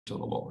to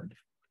the Lord.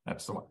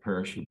 That's what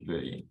prayer should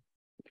be.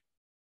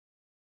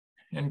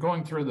 And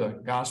going through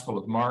the Gospel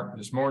of Mark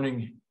this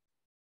morning,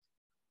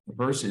 the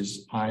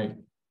verses I,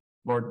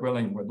 Lord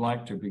willing, would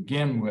like to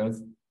begin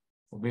with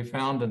will be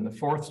found in the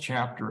 4th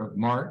chapter of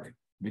Mark,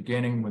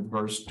 beginning with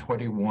verse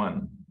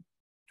 21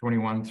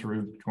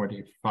 through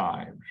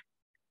 25.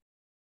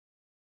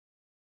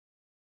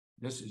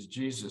 This is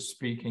Jesus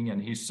speaking,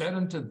 and he said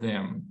unto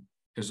them,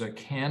 is a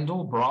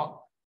candle brought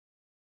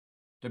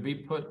to be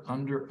put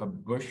under a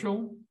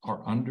bushel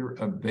or under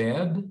a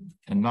bed,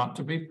 and not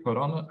to be put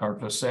on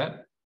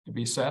to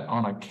be set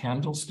on a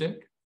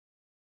candlestick?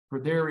 For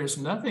there is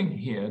nothing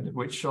hid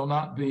which shall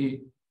not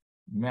be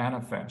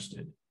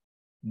manifested,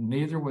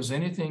 neither was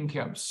anything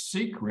kept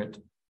secret,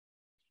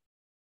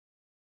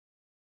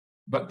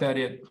 but that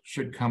it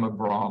should come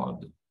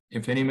abroad.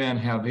 If any man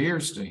have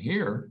ears to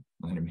hear,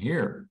 let him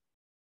hear.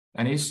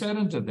 And he said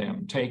unto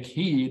them, take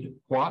heed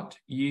what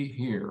ye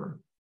hear.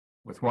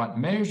 With what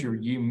measure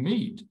ye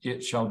mete,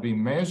 it shall be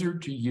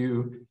measured to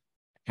you,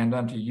 and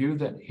unto you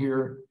that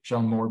hear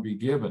shall more be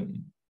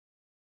given.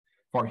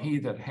 For he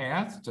that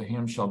hath, to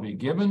him shall be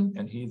given,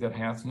 and he that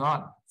hath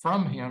not,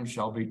 from him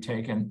shall be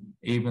taken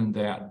even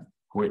that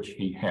which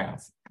he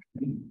hath.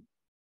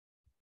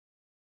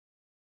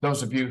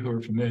 Those of you who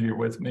are familiar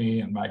with me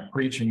and my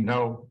preaching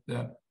know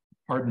that,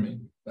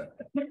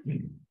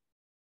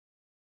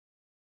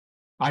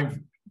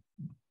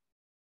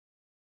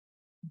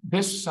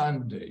 this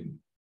Sunday,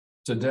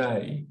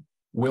 today,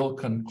 will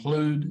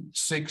conclude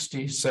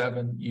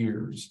 67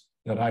 years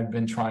that I've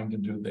been trying to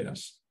do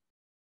this.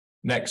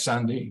 Next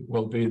Sunday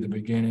will be the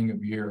beginning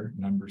of year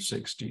number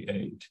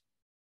 68.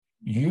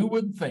 You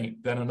would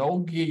think that an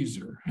old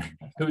geezer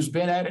who's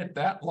been at it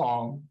that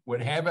long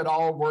would have it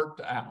all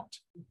worked out.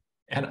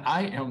 And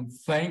I am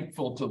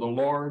thankful to the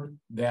Lord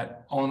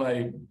that on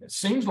a, it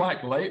seems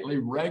like lately,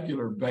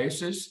 regular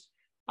basis,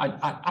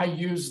 I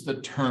use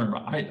the term,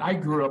 I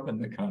grew up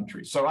in the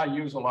country, so I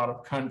use a lot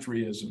of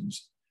countryisms.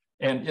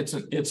 And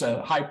it's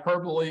a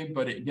hyperbole,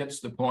 but it gets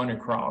the point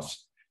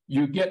across.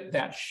 You get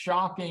that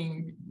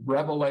shocking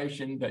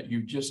revelation that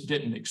you just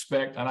didn't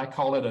expect, and I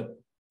call it a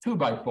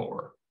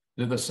 2x4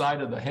 to the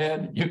side of the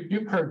head.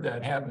 You've heard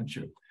that, haven't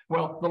you?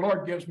 Well, the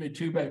Lord gives me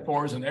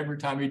 2x4s, and every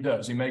time he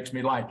does, he makes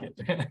me like it.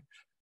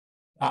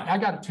 I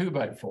got a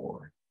 2x4,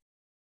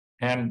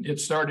 and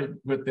it started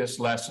with this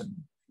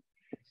lesson.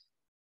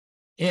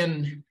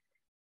 In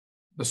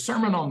the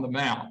Sermon on the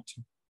Mount,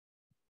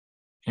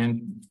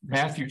 in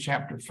Matthew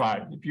chapter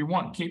 5, if you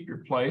want, keep your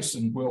place,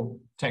 and we'll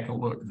take a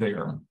look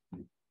there.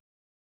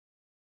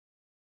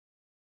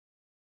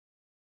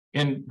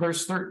 In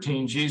verse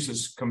 13,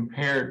 Jesus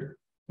compared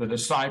the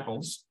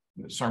disciples.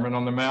 The Sermon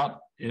on the Mount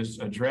is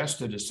addressed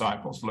to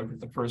disciples. Look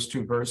at the first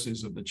 2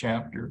 verses of the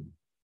chapter.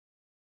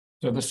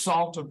 To the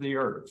salt of the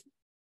earth.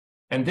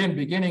 And then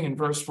beginning in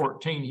verse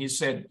 14, he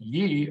said,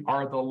 ye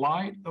are the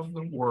light of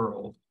the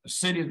world. A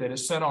city that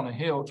is set on a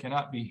hill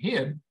cannot be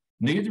hid.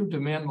 Neither do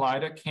men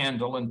light a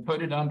candle and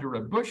put it under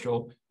a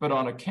bushel, but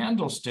on a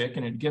candlestick,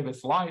 and it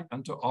giveth light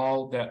unto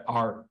all that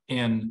are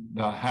in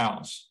the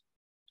house.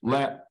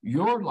 Let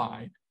your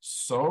light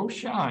so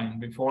shine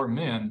before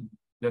men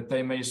that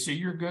they may see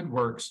your good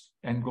works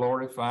and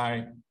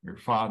glorify your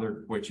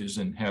Father which is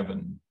in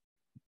heaven.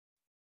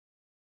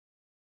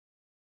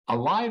 A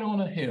light on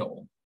a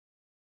hill.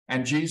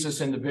 And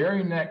Jesus, in the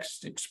very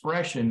next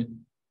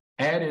expression,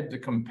 added the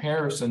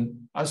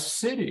comparison, a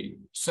city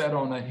set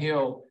on a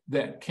hill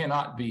that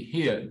cannot be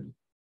hid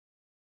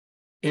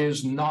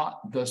is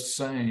not the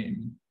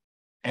same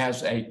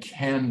as a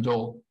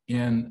candle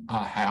in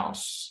a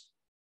house.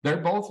 They're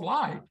both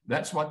light.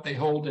 That's what they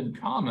hold in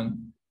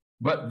common,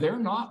 but they're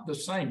not the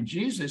same.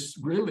 Jesus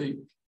really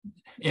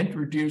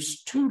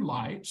introduced 2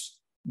 lights,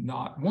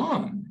 not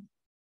one,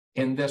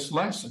 in this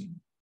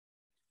lesson.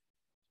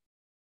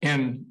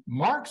 In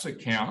Mark's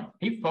account,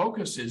 he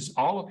focuses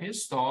all of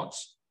his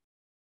thoughts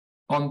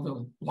on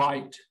the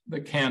light, the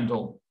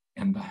candle,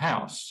 and the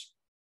house.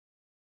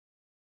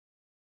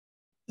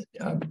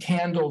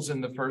 Candles in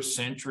the first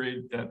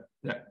century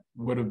that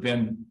would have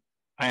been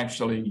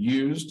actually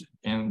used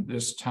in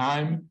this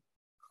time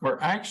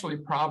were actually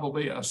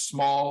probably a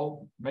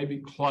small, maybe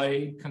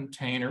clay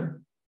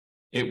container.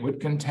 It would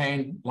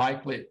contain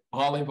likely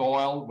olive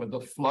oil with a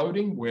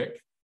floating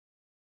wick,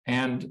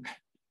 and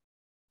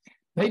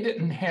they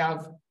didn't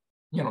have,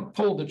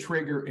 pull the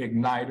trigger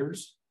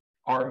igniters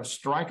or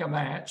strike a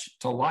match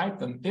to light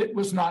them. It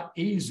was not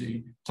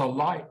easy to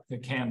light the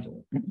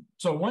candle.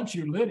 So once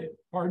you lit it,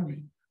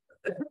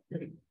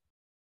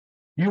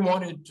 you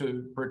wanted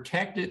to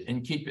protect it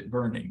and keep it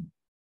burning.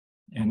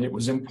 And it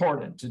was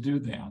important to do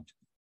that.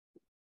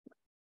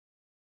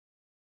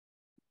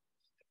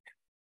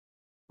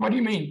 What do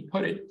you mean,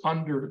 put it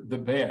under the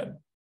bed?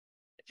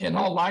 In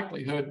all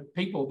likelihood,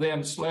 people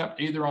then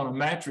slept either on a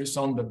mattress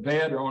on the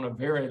bed or on a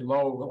very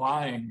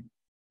low-lying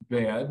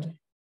bed.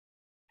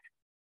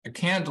 A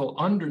candle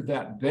under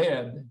that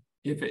bed,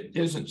 if it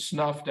isn't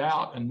snuffed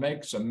out and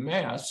makes a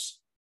mess,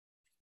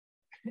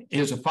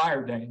 is a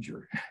fire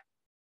danger,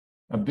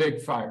 a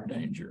big fire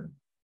danger.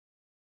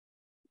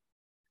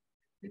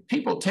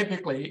 people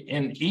typically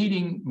in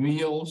eating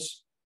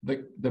meals,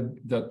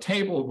 the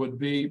table would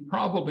be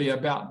probably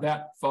about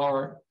that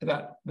far,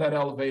 that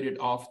elevated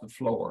off the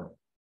floor.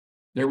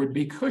 There would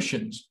be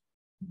cushions,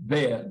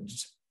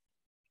 beds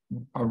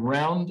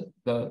around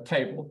the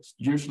table,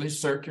 usually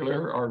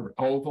circular or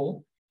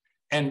oval,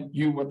 and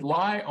you would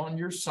lie on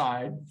your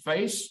side,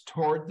 face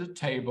toward the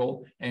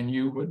table, and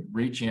you would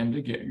reach in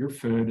to get your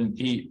food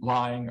and eat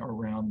lying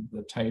around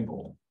the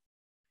table.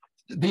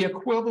 The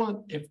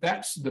equivalent, if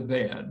that's the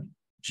bed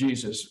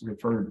Jesus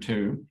referred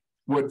to,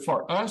 would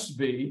for us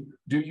be,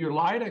 do you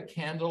light a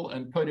candle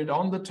and put it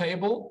on the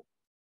table,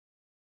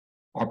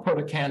 or put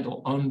a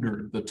candle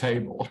under the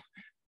table?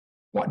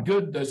 What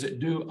good does it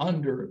do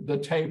under the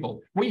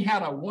table? We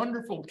had a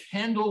wonderful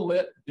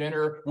candlelit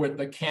dinner with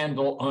the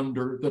candle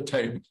under the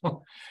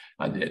table.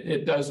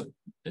 It doesn't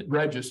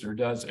register,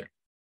 does it?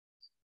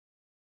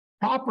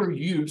 Proper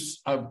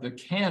use of the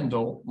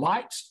candle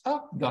lights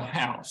up the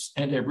house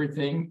and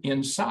everything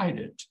inside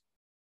it.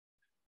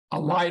 A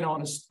light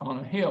on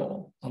a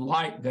hill, a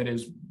light that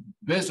is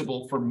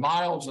visible for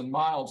miles and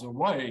miles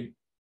away,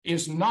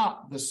 is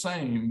not the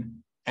same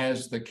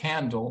as the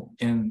candle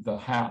in the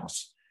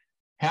house.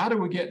 How do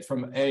we get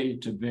from A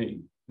to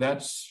B?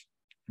 That's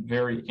a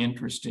very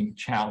interesting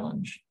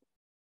challenge.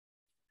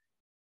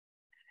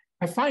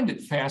 I find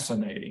it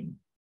fascinating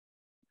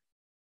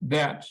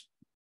that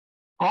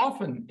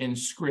often in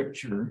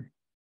Scripture,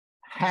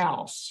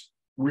 house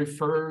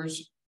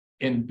refers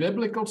in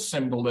biblical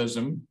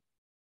symbolism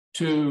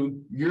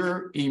to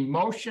your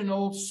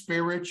emotional,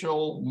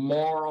 spiritual,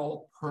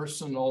 moral,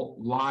 personal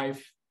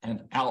life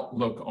and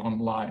outlook on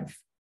life.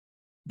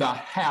 The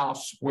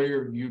house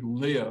where you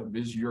live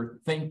is your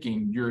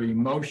thinking, your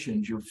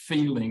emotions, your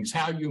feelings,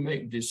 how you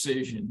make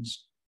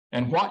decisions,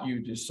 and what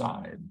you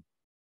decide.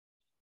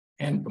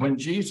 And when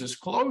Jesus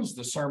closed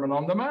the Sermon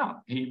on the Mount,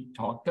 he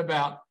talked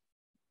about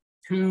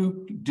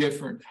two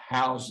different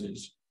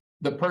houses.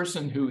 The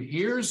person who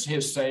hears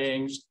his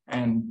sayings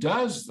and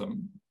does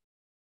them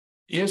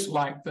is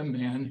like the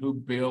man who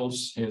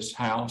builds his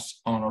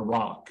house on a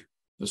rock.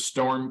 The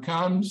storm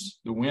comes,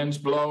 the winds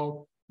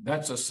blow.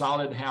 That's a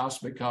solid house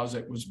because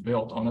it was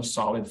built on a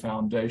solid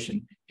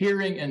foundation.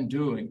 Hearing and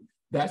doing,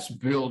 that's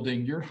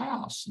building your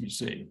house, you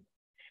see.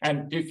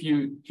 And if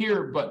you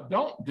hear but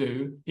don't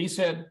do, he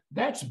said,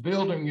 that's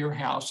building your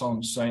house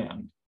on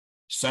sand.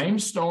 Same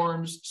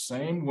storms,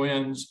 same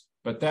winds,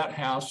 but that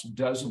house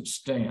doesn't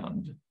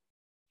stand.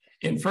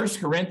 In 1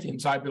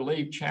 Corinthians, I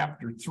believe,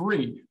 chapter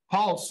 3,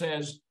 Paul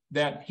says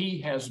that he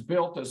has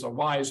built as a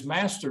wise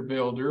master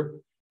builder,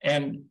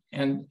 and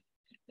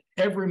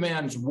every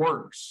man's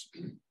works,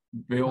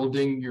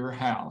 building your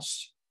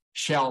house,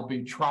 shall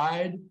be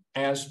tried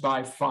as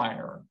by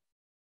fire.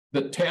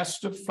 The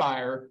test of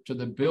fire to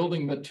the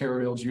building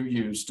materials you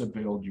use to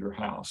build your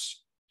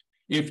house.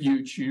 If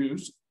you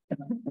choose,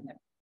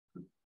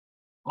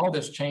 all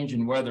this change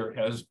in weather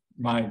has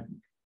my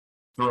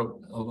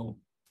throat a little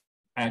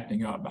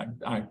acting up.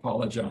 I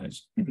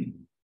apologize.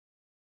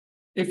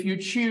 If you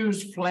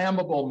choose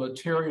flammable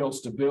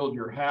materials to build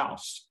your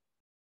house,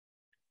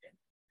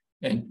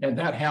 and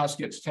that house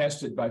gets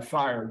tested by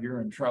fire, you're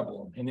in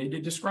trouble. And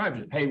he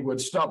describes it, haywood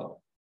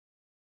stubble.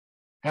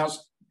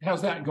 How's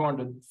that going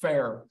to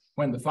fare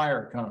when the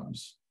fire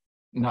comes?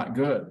 Not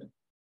good.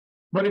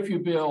 But if you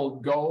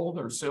build gold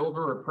or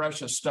silver or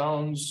precious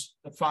stones,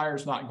 the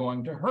fire's not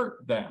going to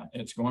hurt that.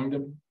 It's going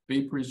to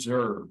be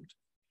preserved.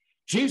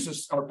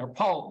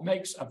 Paul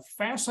makes a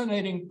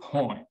fascinating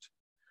point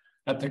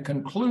at the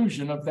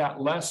conclusion of that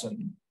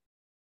lesson.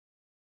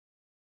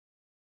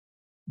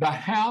 The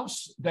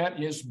house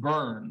that is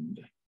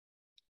burned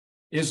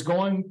is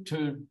going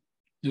to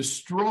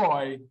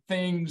destroy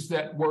things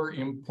that were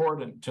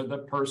important to the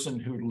person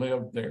who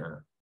lived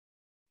there.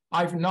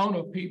 I've known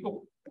of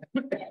people,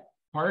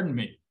 pardon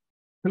me,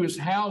 whose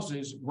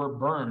houses were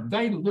burned.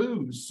 They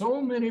lose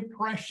so many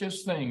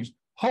precious things,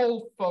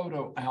 whole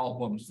photo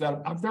albums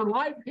of their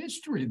life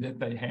history that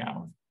they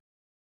have,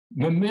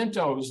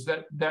 mementos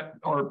that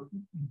are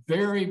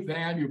very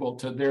valuable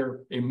to their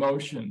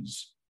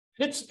emotions.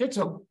 It's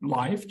a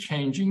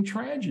life-changing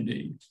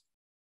tragedy.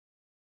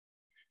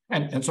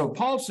 And so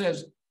Paul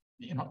says,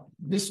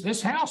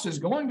 this house is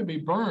going to be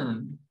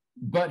burned,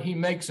 but he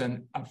makes a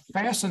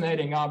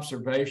fascinating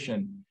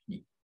observation.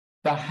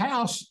 The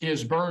house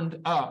is burned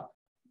up,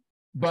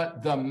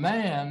 but the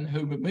man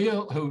who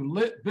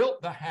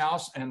built the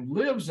house and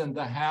lives in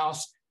the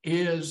house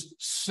is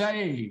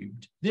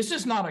saved. This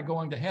is not a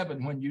going to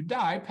heaven when you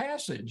die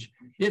passage.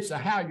 It's a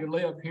how you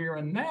live here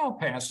and now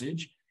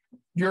passage.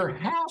 Your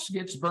house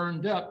gets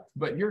burned up,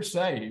 but you're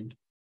saved.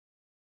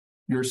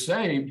 You're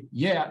saved,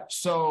 yet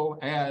so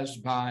as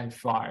by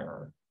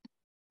fire.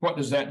 What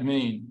does that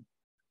mean?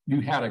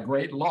 You had a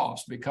great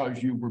loss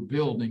because you were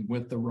building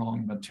with the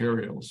wrong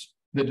materials.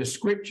 The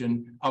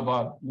description of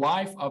a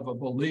life of a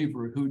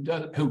believer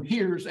who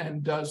hears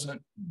and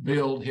doesn't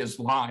build his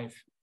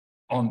life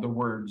on the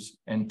words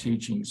and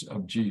teachings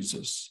of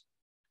Jesus.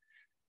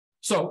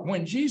 So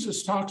when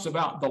Jesus talks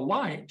about the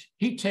light,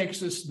 he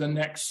takes us the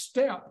next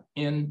step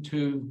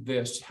into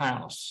this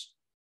house.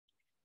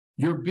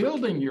 You're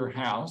building your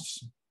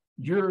house.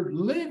 You're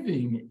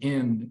living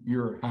in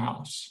your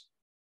house.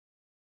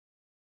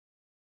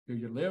 Do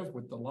you live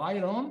with the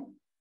light on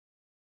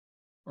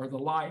or the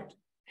light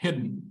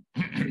hidden?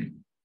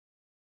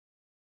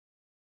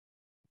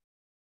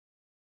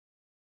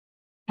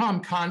 Tom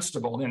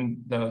Constable,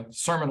 in the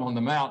Sermon on the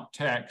Mount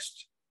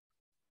text,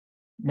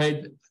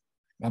 made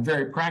a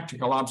very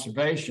practical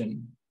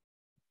observation.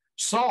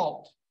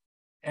 Salt,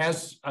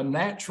 as a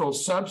natural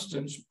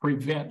substance,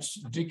 prevents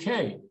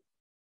decay.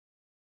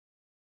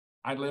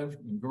 I lived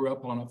and grew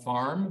up on a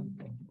farm,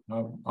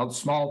 a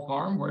small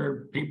farm,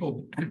 where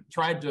people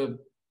tried to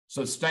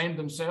sustain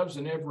themselves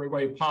in every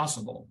way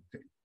possible.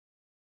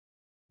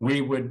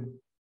 We would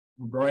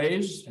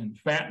graze and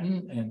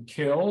fatten and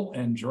kill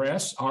and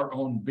dress our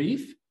own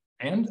beef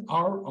and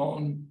our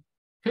own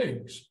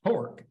pigs,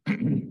 pork.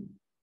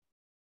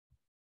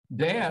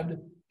 Dad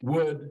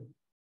would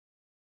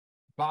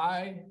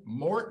buy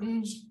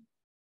Morton's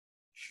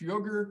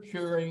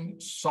sugar-curing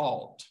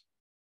salt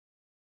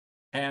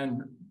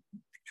and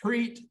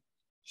treat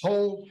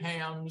whole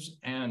hams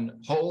and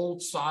whole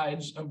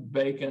sides of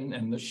bacon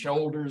and the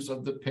shoulders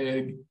of the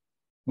pig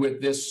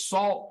with this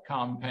salt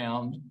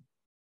compound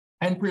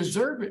and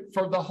preserve it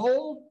for the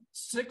whole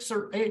 6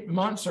 or 8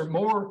 months or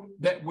more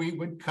that we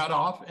would cut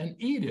off and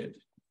eat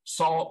it.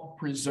 Salt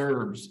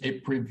preserves,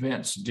 it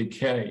prevents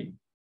decay.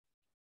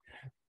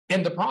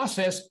 In the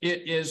process,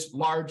 it is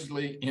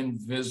largely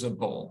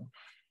invisible.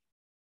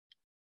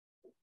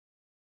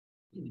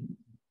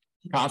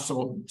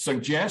 Constable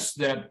suggests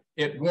that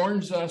it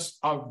warns us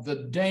of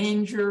the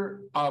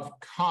danger of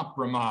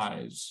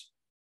compromise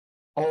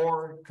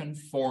or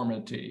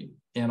conformity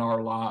in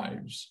our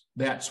lives.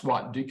 That's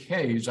what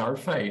decays our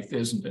faith,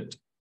 isn't it?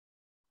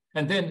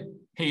 And then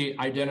he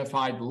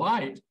identified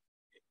light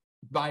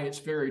by its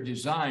very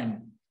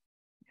design.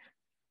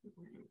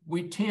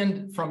 We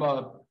tend from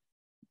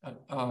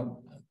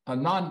a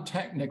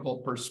non-technical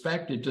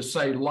perspective to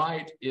say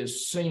light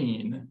is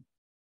seen,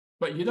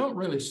 but you don't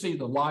really see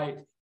the light.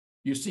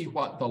 You see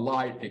what the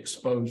light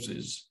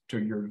exposes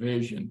to your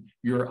vision.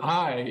 Your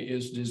eye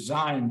is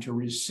designed to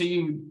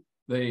receive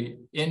the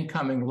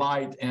incoming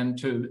light and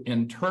to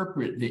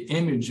interpret the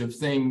image of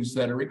things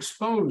that are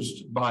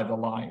exposed by the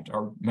light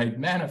or made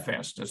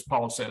manifest, as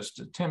Paul says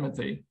to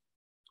Timothy.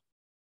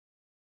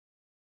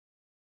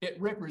 It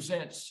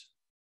represents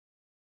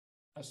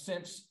a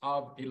sense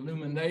of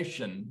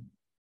illumination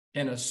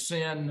in a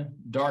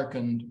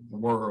sin-darkened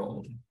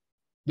world.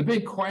 The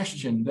big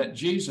question that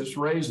Jesus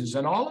raises,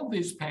 and all of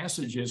these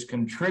passages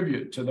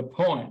contribute to the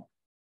point,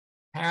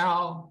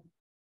 how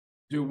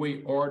do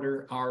we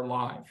order our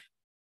life?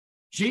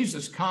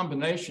 Jesus'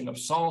 combination of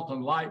salt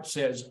and light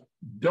says,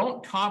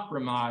 don't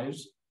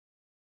compromise,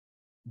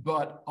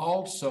 but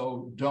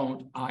also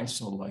don't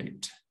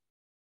isolate.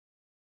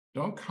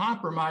 Don't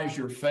compromise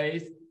your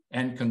faith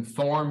and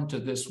conform to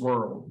this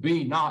world.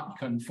 Be not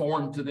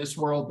conformed to this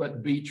world,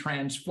 but be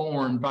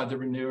transformed by the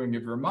renewing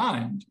of your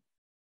mind.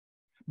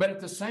 But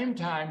at the same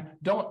time,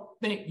 don't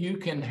think you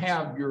can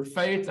have your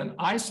faith and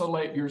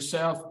isolate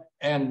yourself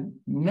and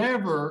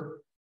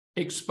never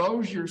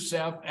expose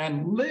yourself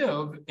and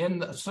live in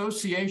the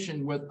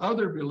association with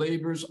other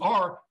believers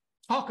or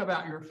talk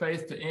about your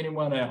faith to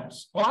anyone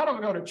else. Well, I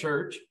don't go to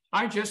church.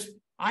 I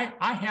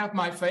have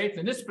my faith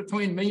and it's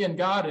between me and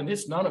God and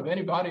it's none of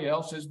anybody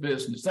else's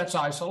business. That's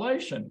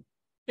isolation.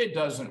 It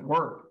doesn't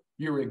work.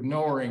 You're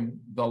ignoring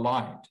the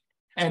light.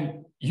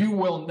 And you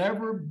will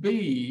never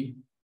be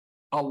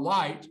a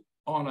light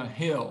on a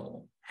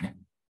hill.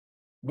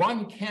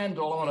 One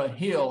candle on a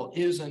hill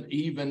isn't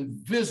even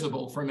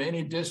visible from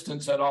any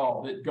distance at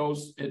all.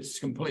 It's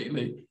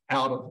completely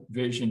out of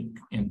vision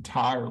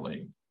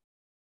entirely.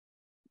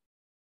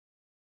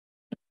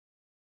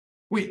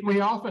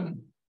 We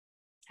often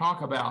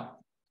talk about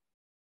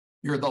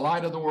you're the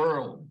light of the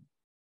world.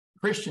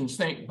 Christians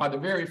think by the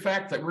very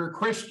fact that we're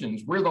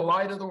Christians, we're the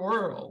light of the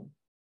world.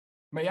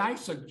 May I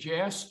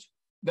suggest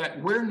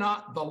that we're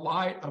not the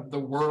light of the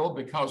world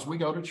because we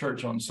go to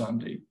church on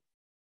Sunday.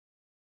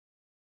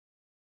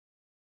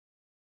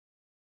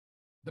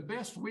 The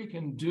best we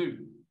can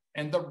do,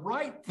 and the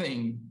right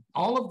thing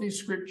all of these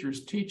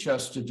scriptures teach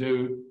us to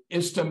do,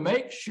 is to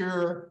make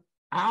sure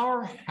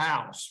our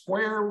house,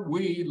 where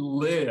we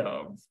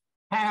live,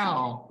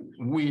 how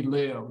we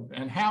live,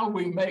 and how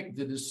we make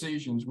the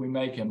decisions we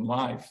make in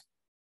life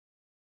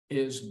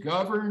is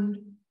governed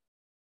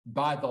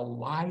by the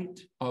light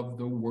of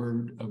the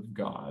Word of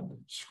God,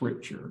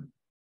 Scripture.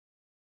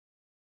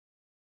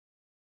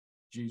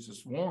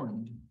 Jesus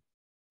warned,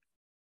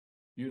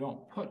 you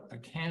don't put a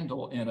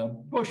candle in a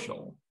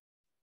bushel.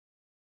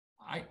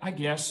 I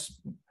guess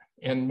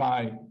in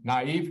my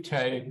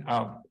naivete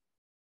of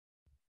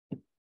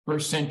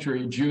first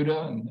century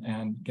Judah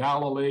and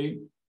Galilee,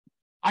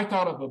 I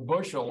thought of a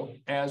bushel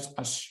as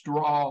a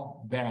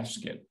straw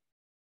basket.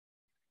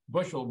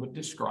 Bushel would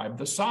describe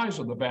the size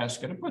of the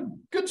basket, a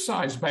good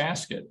sized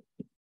basket.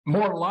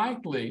 More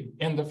likely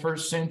in the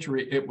first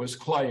century, it was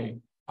clay,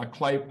 a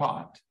clay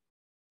pot.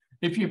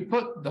 If you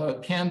put the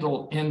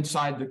candle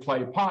inside the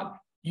clay pot,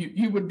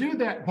 You would do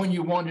that when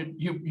you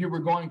were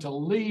going to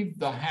leave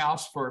the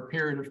house for a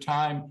period of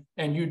time,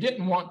 and you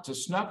didn't want to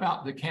snuff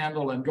out the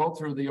candle and go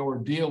through the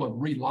ordeal of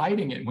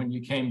relighting it when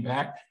you came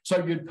back.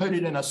 So you'd put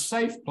it in a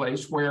safe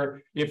place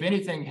where if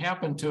anything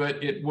happened to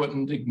it, it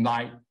wouldn't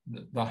ignite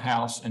the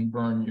house and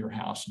burn your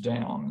house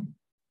down.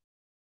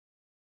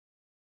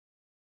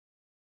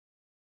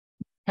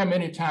 How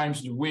many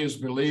times do we as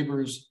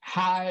believers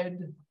hide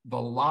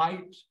the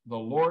light the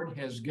Lord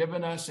has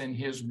given us in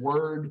His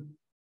Word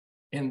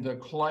in the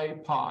clay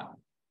pot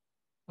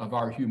of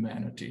our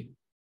humanity?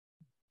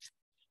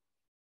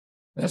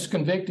 That's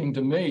convicting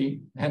to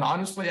me, and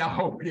honestly, I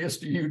hope it is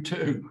to you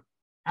too.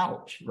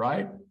 Ouch,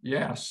 right?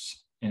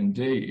 Yes,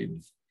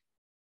 indeed.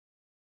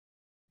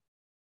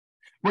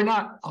 We're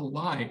not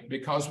alike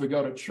because we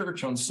go to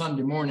church on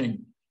Sunday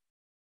morning.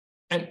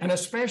 And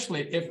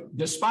especially if,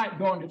 despite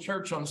going to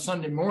church on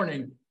Sunday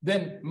morning,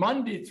 then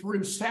Monday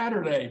through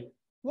Saturday,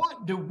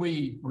 what do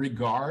we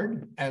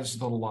regard as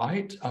the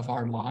light of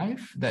our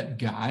life that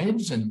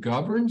guides and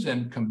governs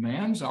and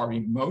commands our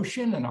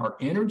emotion and our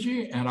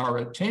energy and our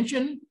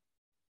attention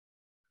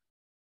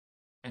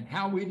and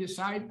how we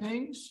decide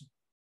things?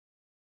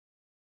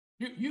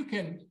 You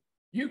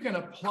can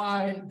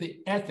apply the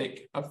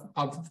ethic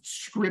of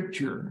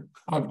Scripture,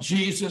 of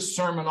Jesus'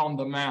 Sermon on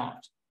the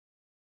Mount,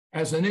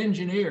 as an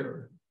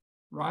engineer,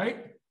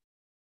 right?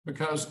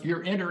 Because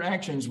your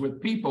interactions with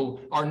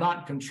people are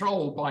not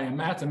controlled by a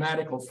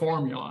mathematical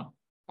formula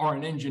or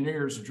an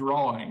engineer's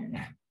drawing.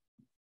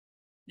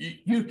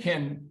 You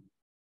can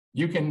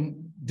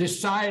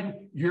decide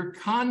your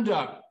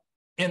conduct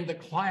in the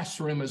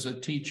classroom as a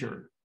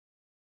teacher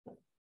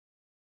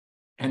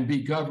and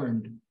be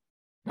governed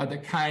by the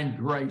kind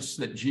grace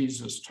that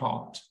Jesus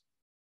taught,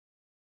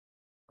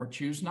 or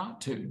choose not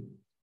to.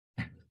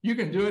 You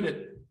can do it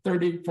at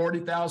 30,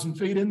 40,000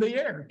 feet in the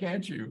air,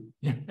 can't you?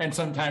 And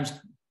sometimes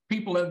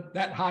people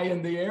that high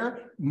in the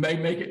air may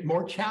make it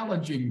more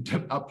challenging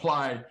to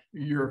apply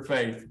your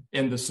faith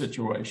in the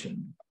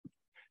situation.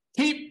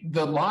 Keep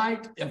the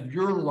light of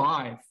your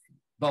life,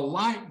 the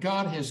light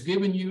God has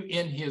given you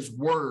in His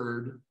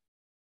Word,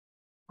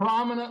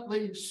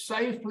 prominently,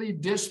 safely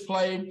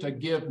displayed to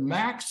give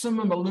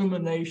maximum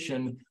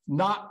illumination,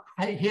 not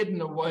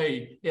hidden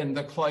away in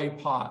the clay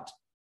pot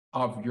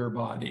of your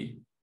body,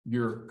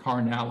 your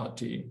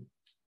carnality.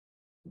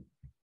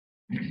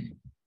 If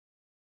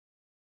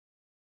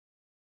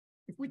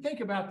we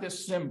think about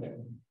this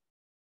symbol,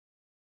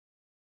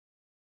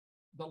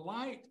 the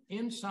light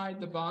inside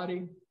the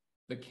body,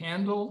 the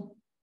candle,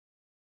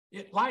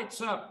 it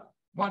lights up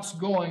what's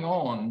going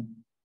on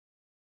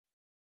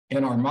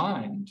in our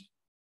mind.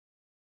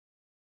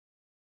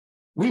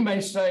 We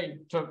may say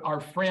to our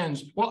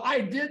friends, well,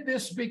 I did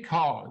this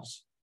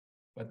because,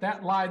 but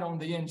that light on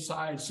the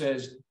inside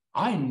says,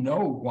 I know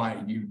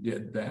why you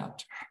did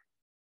that,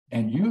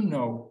 and you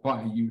know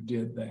why you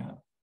did that.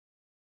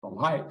 The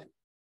light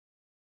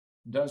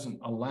doesn't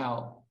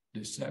allow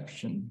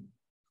deception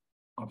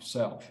of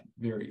self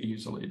very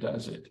easily,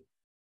 does it?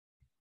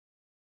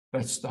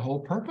 That's the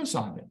whole purpose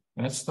of it.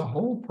 That's the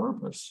whole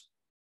purpose.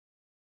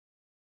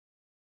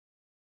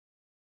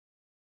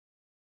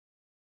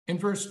 In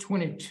verse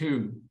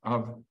 22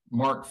 of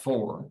Mark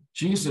 4,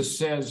 Jesus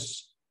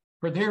says,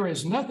 for there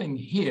is nothing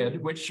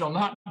hid which shall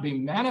not be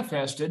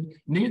manifested,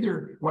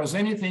 neither was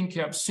anything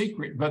kept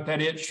secret, but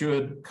that it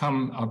should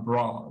come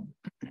abroad.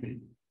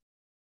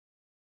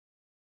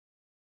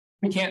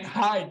 We can't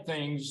hide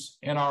things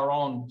in our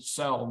own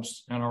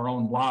selves and our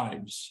own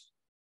lives.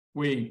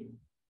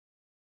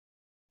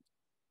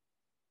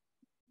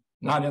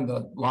 Not in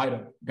the light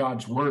of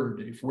God's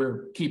Word. If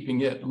we're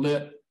keeping it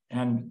lit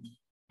and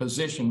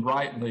positioned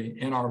rightly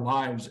in our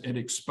lives, it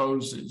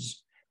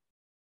exposes.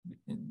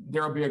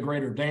 There will be a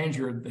greater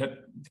danger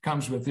that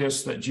comes with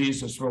this that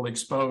Jesus will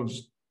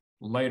expose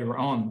later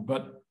on.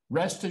 But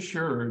rest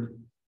assured,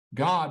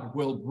 God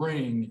will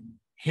bring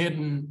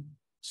hidden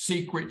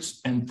secrets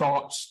and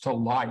thoughts to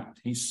light.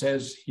 He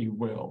says He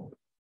will.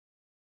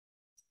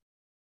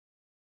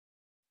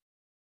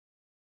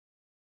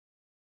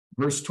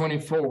 Verse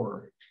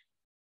 24,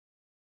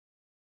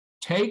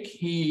 take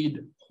heed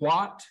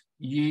what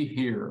ye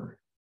hear.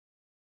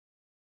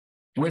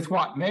 With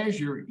what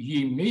measure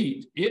ye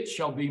meet, it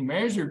shall be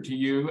measured to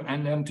you,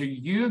 and unto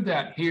you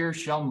that hear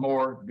shall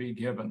more be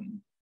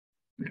given.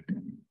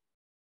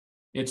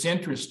 It's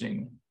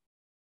interesting.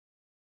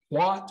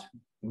 What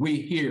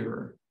we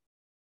hear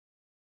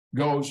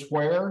goes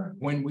where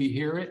when we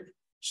hear it?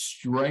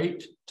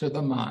 Straight to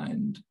the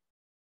mind.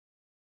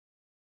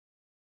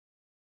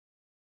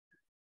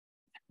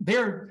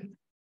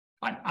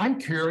 I'm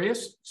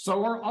curious,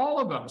 so are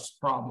all of us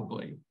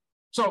probably.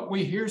 So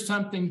we hear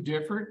something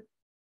different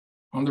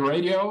on the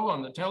radio,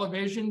 on the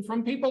television,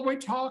 from people we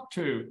talk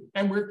to,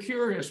 and we're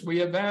curious,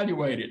 we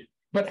evaluate it.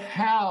 But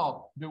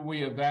how do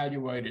we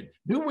evaluate it?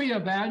 Do we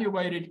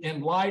evaluate it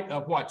in light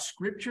of what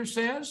Scripture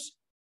says?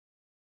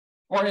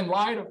 Or in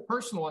light of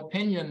personal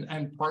opinion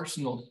and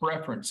personal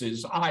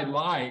preferences? I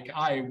like,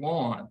 I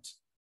want.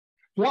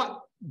 What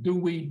do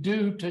we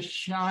do to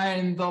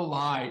shine the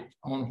light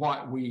on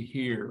what we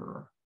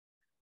hear?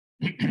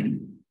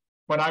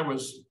 When I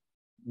was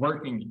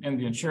working in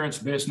the insurance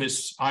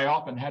business, I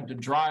often had to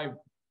drive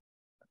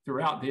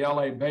throughout the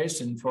LA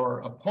basin for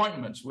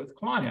appointments with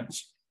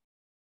clients.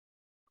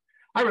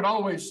 I would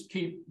always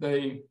keep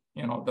the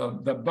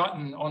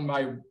button on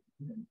my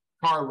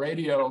car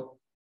radio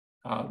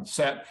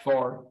set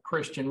for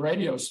Christian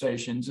radio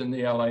stations in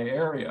the LA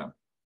area.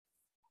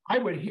 I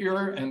would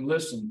hear and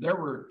listen. There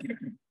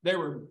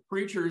were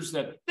preachers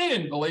that they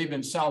didn't believe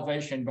in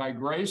salvation by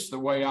grace the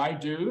way I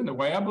do and the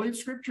way I believe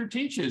Scripture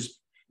teaches,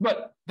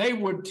 but they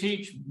would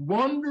teach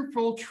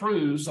wonderful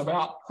truths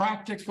about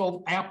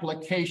practical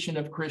application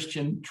of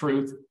Christian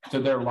truth to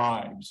their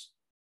lives.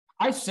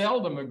 I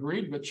seldom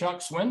agreed with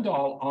Chuck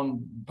Swindoll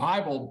on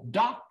Bible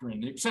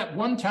doctrine, except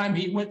one time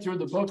he went through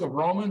the book of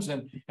Romans,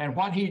 and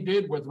what he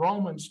did with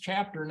Romans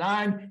chapter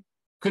 9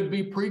 could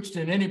be preached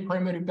in any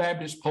primitive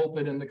Baptist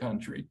pulpit in the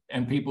country,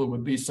 and people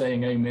would be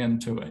saying amen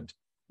to it.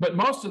 But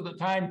most of the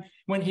time,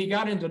 when he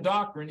got into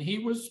doctrine, he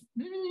was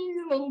a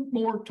little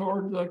more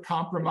toward the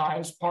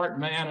compromise, part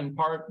man and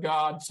part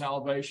God,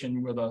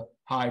 salvation with a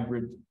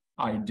hybrid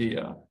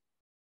idea.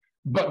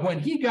 But when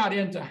he got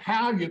into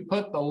how you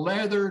put the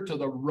leather to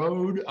the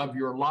road of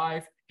your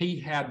life, he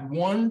had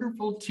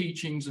wonderful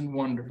teachings and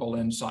wonderful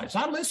insights.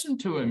 I listened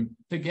to him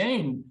to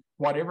gain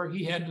whatever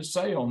he had to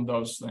say on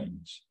those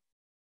things.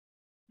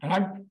 And I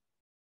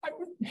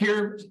would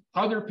hear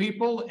other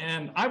people,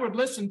 and I would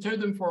listen to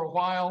them for a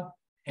while,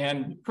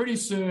 and pretty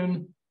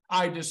soon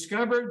I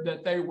discovered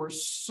that they were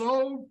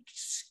so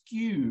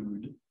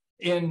skewed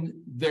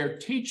in their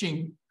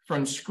teaching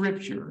from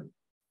Scripture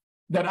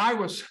that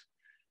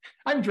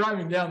I'm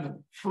driving down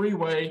the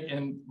freeway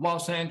in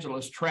Los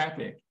Angeles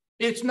traffic.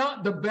 It's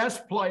not the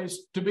best place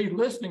to be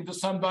listening to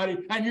somebody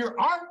and you're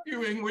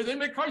arguing with him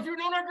because you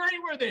don't agree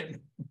with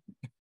him.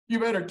 You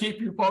better keep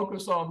your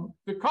focus on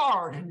the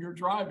car and you're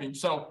driving.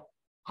 So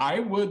I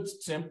would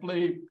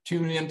simply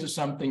tune into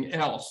something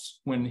else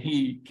when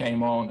he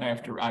came on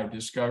after I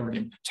discovered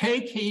him.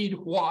 Take heed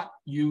what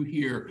you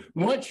hear.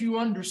 Once you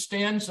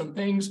understand some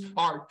things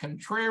are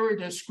contrary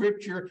to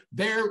Scripture,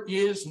 there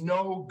is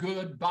no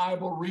good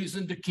Bible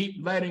reason to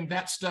keep letting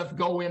that stuff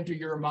go into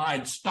your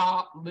mind.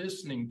 Stop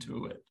listening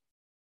to it.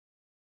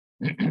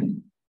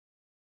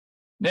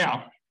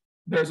 Now,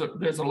 there's a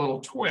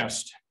little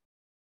twist.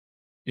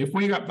 If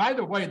we got, by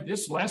the way,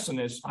 this lesson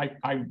is,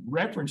 I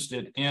referenced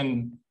it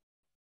in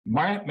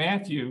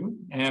Matthew,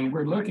 and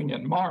we're looking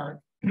at Mark.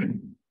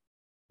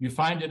 You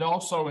find it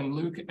also in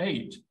Luke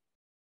 8.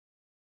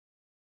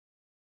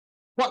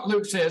 What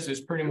Luke says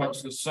is pretty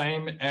much the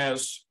same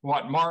as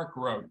what Mark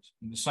wrote,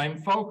 the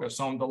same focus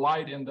on the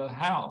light in the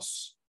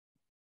house.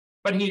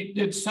 But he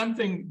did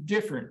something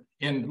different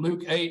in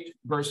Luke 8,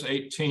 verse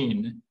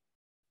 18.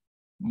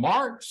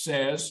 Mark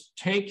says,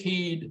 take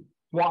heed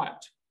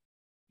what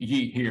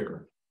ye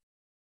hear.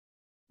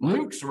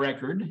 Luke's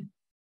record,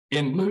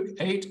 in Luke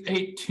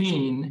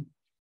 8:18,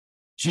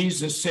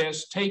 Jesus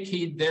says, take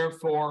heed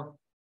therefore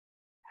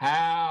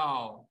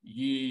how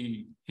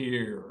ye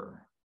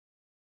hear.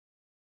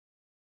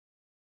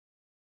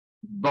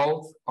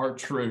 Both are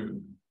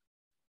true.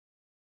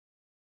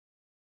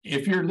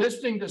 If you're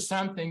listening to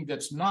something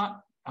that's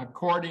not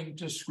according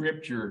to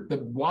Scripture, the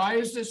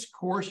wisest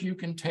course you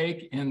can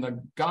take in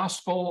the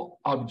gospel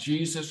of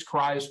Jesus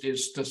Christ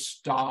is to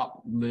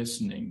stop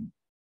listening.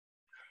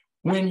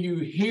 When you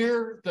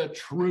hear the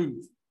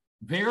truth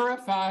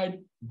verified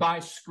by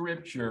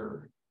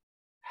Scripture,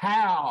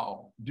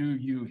 how do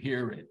you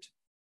hear it?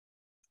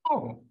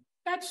 Oh,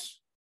 that's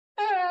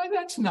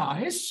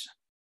nice.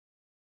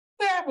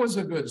 That was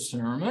a good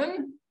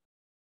sermon.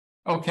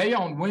 Okay,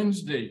 on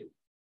Wednesday,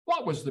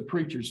 what was the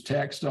preacher's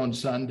text on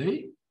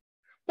Sunday?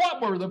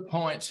 What were the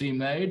points he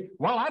made?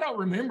 Well, I don't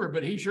remember,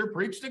 but he sure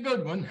preached a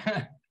good one.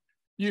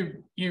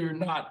 You're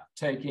not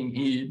taking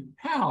heed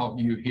how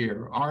you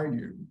hear, are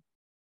you?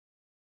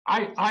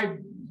 I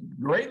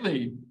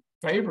greatly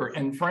favor,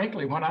 and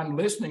frankly, when I'm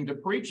listening to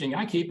preaching,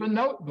 I keep a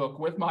notebook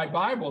with my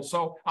Bible,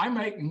 so I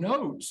make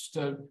notes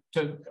to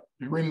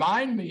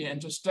remind me and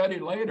to study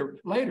later.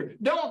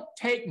 Don't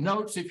take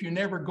notes if you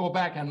never go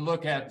back and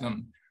look at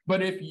them.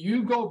 But if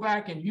you go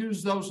back and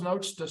use those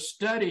notes to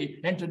study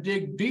and to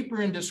dig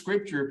deeper into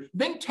Scripture,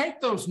 then take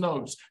those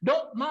notes.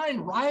 Don't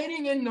mind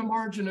writing in the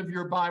margin of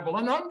your Bible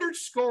and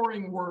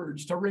underscoring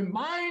words to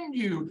remind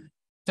you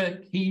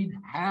to heed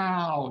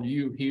how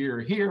you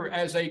hear. Hear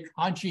as a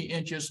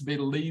conscientious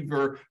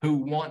believer who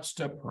wants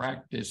to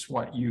practice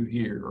what you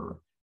hear.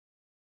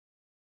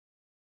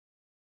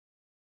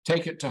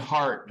 Take it to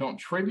heart. Don't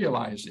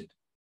trivialize it.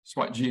 That's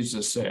what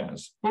Jesus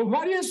says. Well,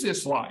 what is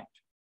this light?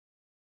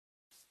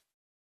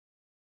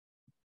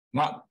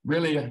 Not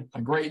really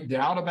a great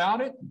doubt about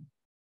it.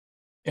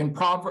 In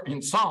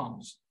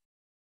Psalms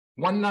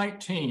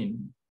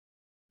 119,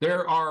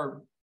 there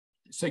are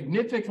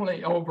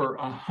significantly over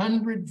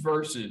 100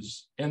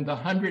 verses in the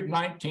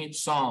 119th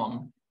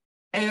Psalm.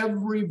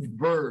 Every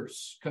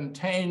verse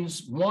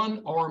contains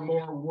one or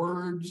more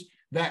words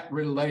that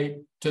relate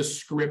to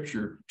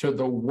Scripture, to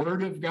the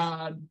Word of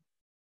God,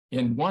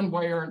 in one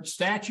way or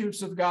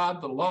statutes of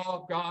God, the law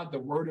of God, the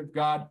Word of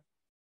God.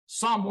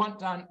 Psalm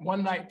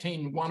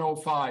 119,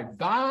 105,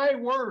 thy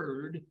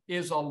word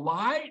is a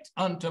light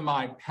unto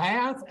my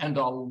path and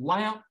a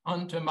lamp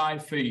unto my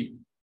feet.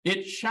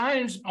 It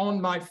shines on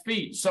my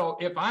feet. So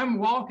if I'm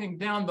walking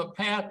down the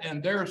path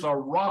and there's a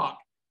rock,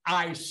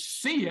 I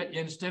see it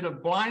instead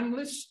of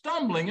blindly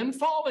stumbling and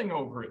falling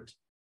over it.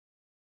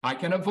 I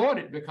can avoid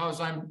it because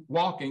I'm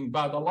walking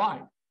by the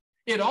light.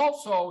 It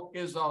also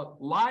is a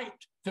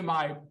light to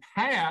my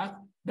path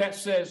that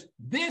says,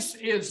 this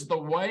is the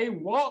way,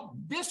 walk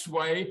this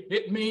way.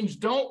 It means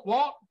don't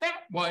walk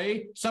that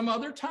way some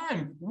other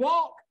time.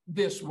 Walk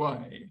this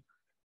way.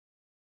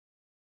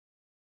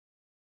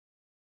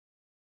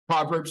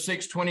 Proverbs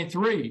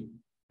 6:23,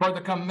 for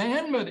the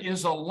commandment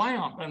is a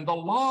lamp, and the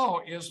law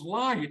is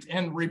light,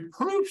 and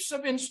reproofs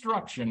of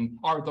instruction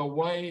are the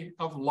way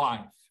of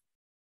life.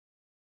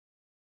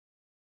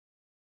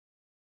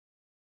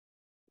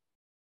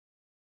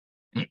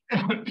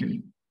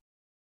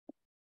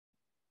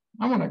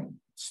 I want to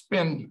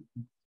spend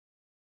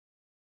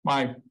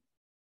my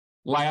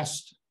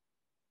last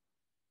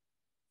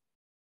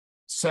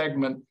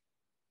segment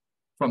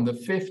from the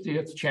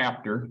 50th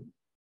chapter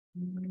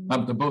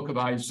of the book of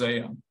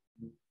Isaiah.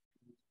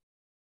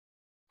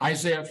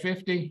 Isaiah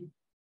 50,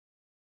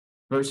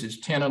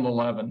 verses 10 and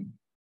 11.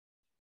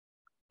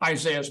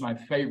 Isaiah is my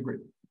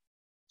favorite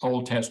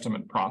Old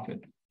Testament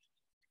prophet.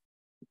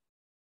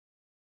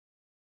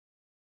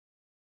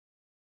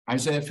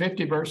 Isaiah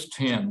 50, verse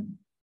 10.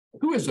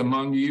 Who is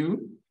among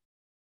you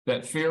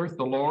that feareth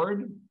the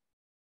Lord,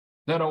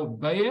 that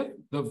obeyeth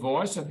the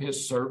voice of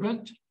his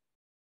servant,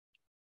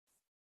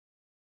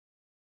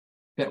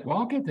 that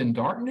walketh in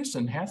darkness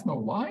and hath no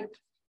light?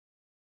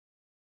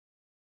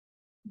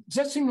 Does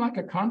that seem like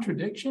a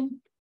contradiction?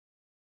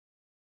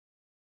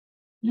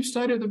 You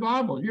study the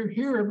Bible. You're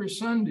here every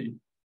Sunday.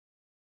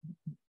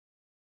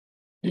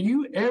 Do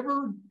you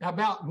ever,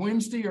 about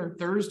Wednesday or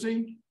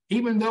Thursday,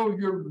 even though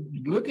you're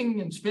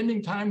looking and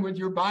spending time with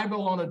your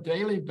Bible on a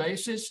daily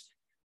basis,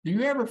 do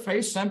you ever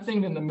face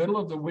something in the middle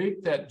of the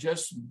week that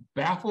just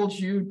baffles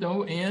you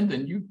no end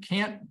and you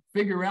can't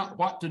figure out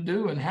what to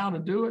do and how to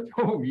do it?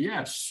 Oh,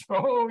 yes.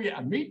 Oh, yeah.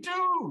 Me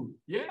too.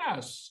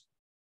 Yes.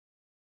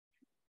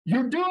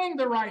 You're doing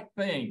the right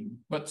thing,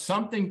 but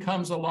something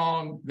comes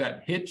along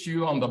that hits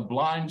you on the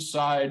blind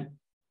side.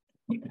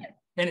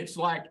 And it's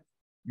like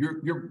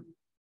you're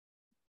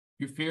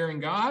fearing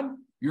God.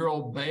 You're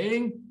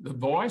obeying the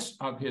voice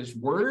of his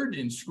word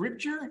in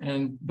scripture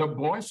and the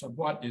voice of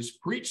what is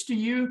preached to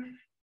you.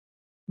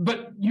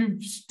 But you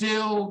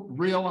still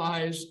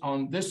realize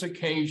on this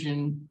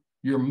occasion,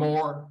 you're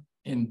more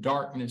in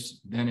darkness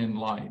than in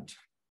light.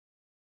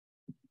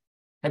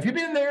 Have you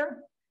been there?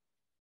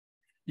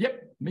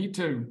 Yep, me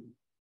too.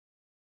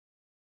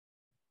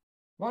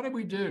 What do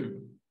we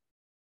do?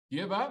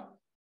 Give up?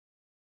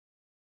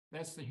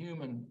 That's the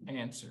human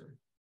answer.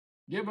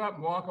 Give up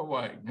and walk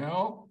away.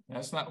 No,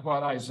 that's not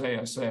what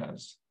Isaiah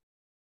says.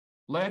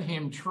 Let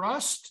him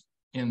trust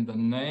in the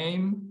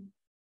name,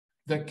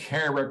 the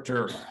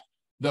character,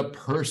 the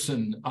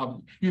person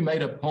of, you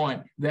made a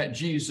point that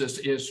Jesus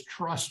is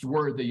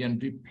trustworthy and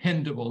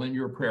dependable in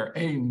your prayer.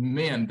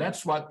 Amen.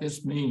 That's what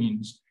this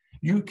means.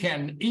 You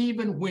can,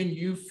 even when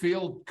you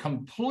feel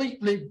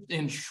completely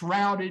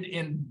enshrouded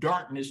in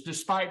darkness,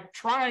 despite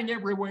trying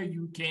every way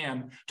you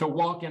can to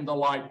walk in the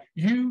light,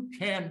 you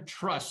can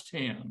trust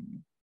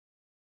him.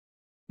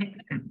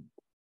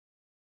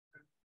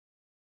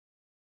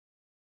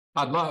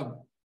 I love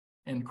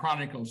in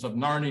Chronicles of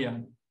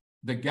Narnia,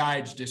 the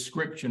guide's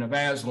description of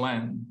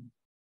Aslan.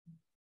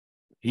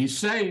 He's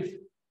safe,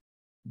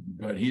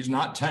 but he's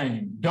not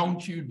tame.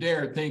 Don't you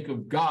dare think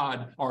of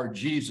God or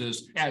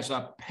Jesus as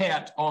a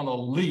pet on a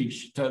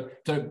leash to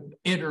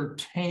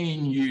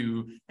entertain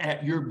you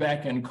at your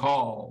beck and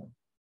call.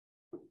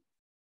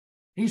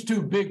 He's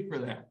too big for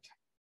that.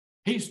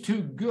 He's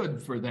too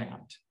good for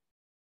that.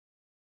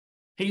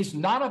 He's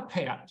not a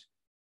pet,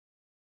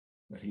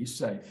 but he's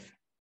safe.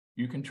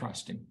 You can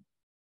trust him.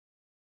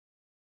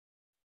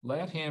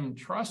 Let him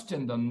trust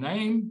in the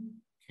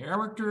name,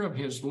 character of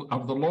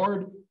the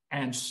Lord,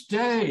 and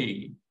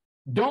stay.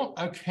 Don't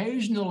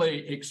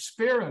occasionally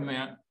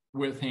experiment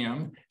with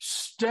him.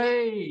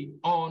 Stay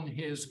on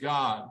his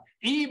God,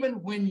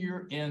 even when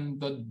you're in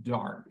the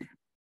dark.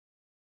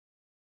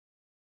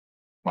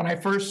 When I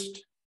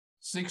first,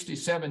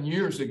 67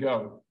 years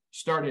ago,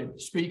 started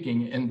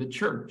speaking in the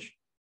church,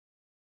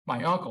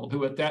 my uncle,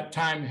 who at that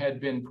time had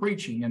been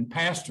preaching and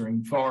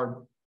pastoring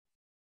for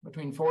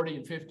between 40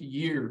 and 50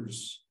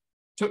 years,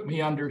 took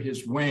me under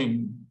his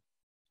wing.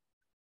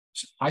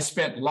 I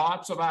spent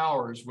lots of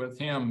hours with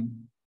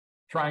him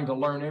trying to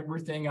learn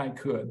everything I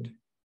could.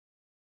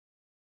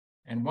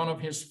 And one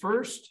of his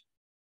first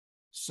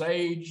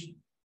sage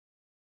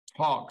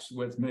talks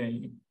with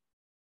me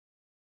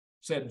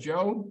said,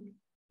 Joe,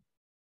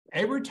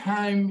 every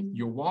time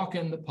you walk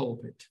in the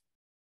pulpit,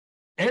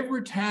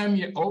 every time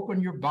you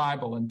open your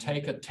Bible and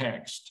take a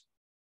text,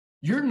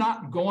 you're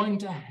not going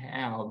to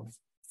have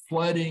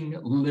flooding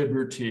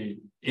liberty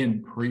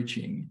in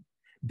preaching.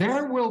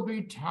 There will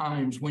be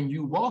times when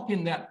you walk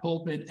in that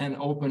pulpit and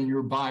open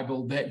your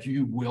Bible that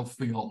you will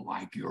feel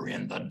like you're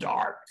in the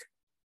dark.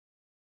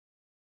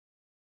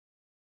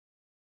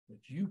 But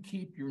you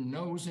keep your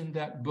nose in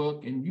that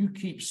book and you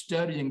keep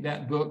studying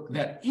that book,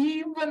 that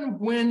even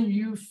when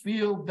you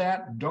feel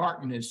that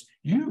darkness,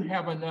 you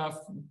have enough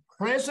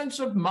presence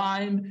of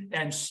mind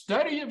and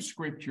study of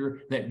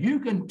Scripture that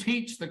you can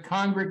teach the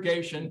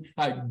congregation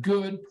a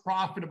good,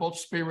 profitable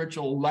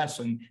spiritual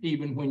lesson,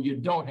 even when you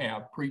don't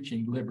have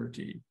preaching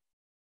liberty.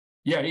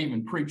 Yeah,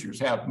 even preachers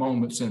have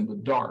moments in the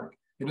dark.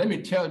 And let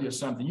me tell you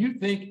something. You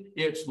think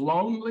it's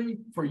lonely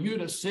for you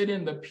to sit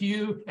in the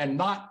pew and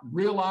not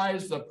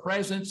realize the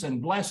presence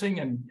and blessing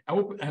and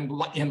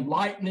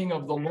enlightening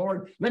of the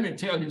Lord? Let me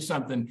tell you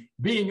something.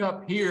 Being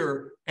up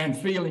here and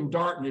feeling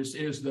darkness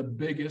is the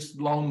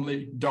biggest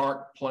lonely,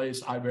 dark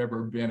place I've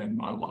ever been in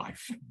my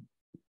life.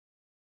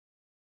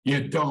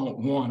 You don't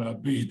want to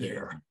be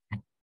there.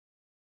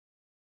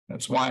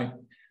 That's why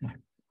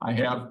I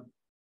have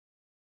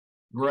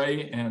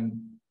gray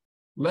and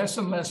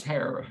less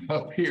hair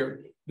up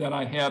here than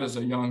I had as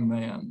a young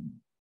man.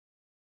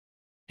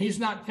 He's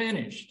not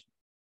finished.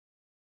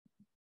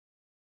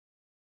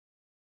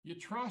 You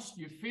trust,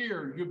 you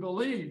fear, you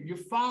believe, you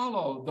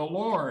follow the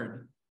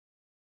Lord.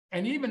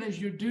 And even as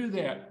you do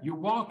that, you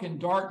walk in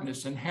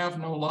darkness and have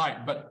no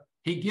light, but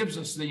he gives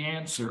us the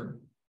answer.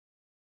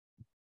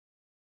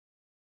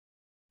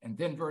 And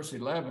then verse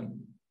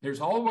 11, there's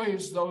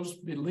always those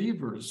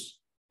believers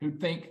who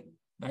think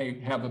they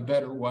have a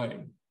better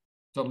way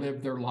to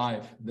live their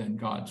life than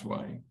God's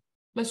way.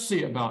 Let's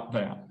see about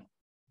that.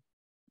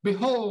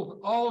 Behold,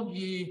 all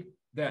ye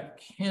that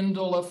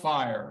kindle a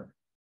fire.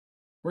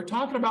 We're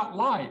talking about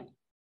light.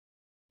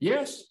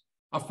 Yes,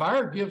 a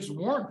fire gives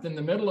warmth in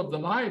the middle of the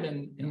night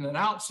in an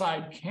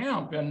outside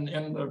camp and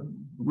in the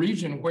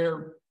region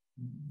where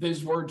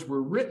these words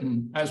were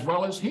written, as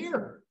well as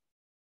here.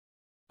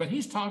 But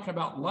he's talking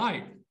about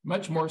light,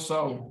 much more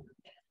so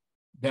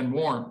than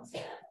warmth.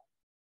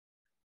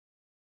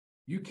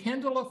 You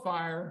kindle a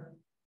fire.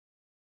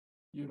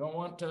 You don't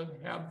want to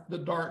have the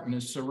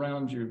darkness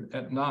surround you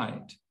at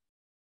night.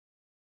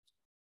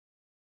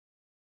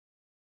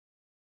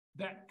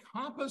 That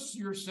compass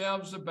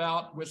yourselves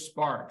about with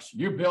sparks.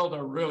 You build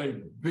a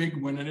really big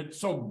one, and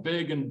it's so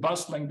big and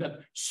bustling that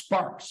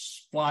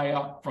sparks fly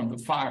up from the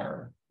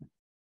fire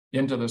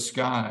into the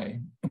sky.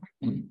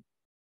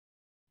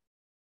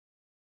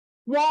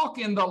 Walk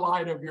in the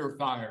light of your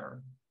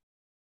fire.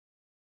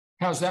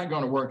 How's that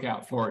going to work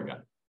out for you?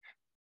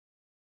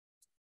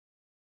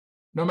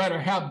 No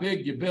matter how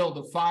big you build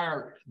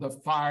the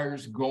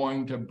fire's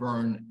going to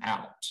burn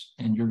out,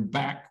 and you're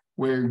back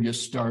where you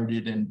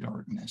started in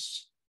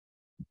darkness.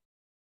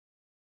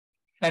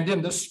 And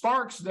in the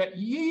sparks that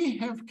ye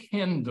have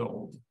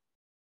kindled,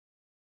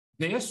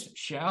 this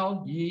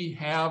shall ye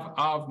have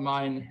of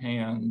mine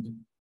hand.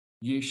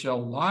 Ye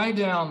shall lie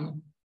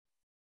down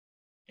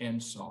in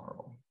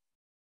sorrow.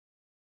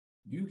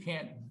 You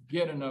can't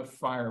get enough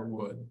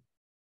firewood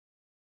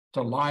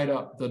to light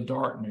up the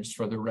darkness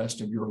for the rest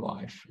of your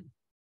life.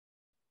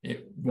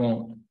 It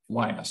won't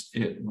last.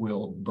 It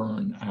will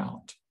burn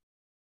out.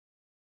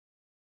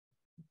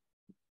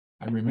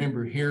 I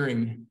remember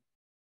hearing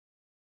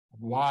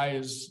a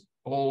wise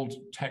old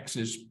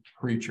Texas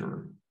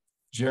preacher,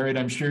 Jared,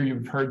 I'm sure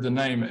you've heard the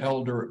name,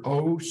 Elder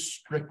O.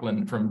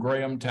 Strickland from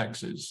Graham,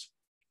 Texas.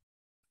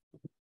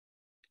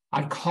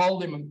 I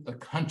called him a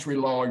country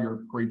lawyer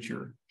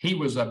preacher. He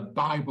was a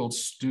Bible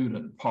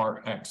student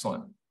par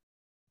excellence.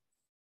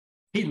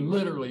 He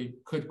literally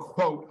could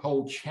quote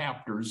whole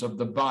chapters of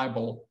the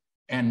Bible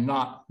and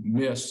not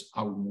miss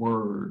a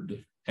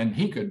word. And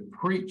he could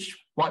preach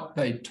what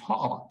they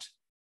taught.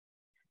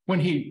 When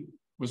he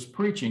was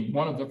preaching,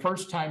 one of the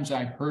first times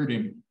I heard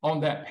him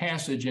on that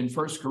passage in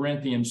 1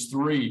 Corinthians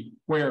 3,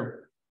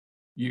 where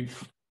you're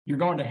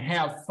going to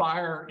have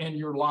fire in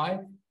your life,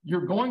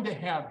 you're going to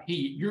have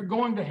heat, you're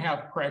going to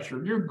have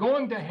pressure, you're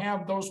going to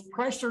have those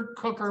pressure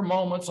cooker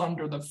moments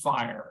under the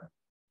fire.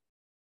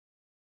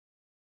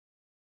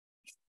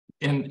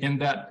 In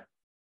that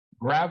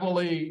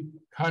gravelly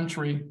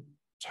country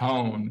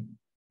tone,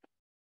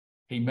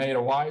 he made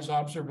a wise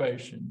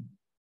observation.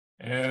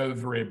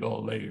 Every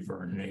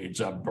believer needs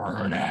a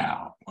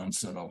burnout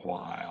once in a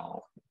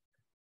while.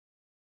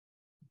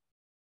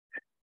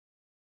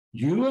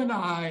 You and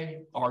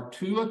I are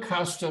too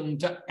accustomed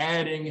to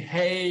adding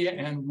hay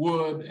and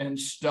wood and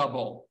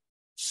stubble,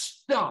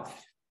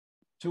 stuff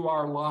to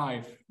our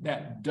life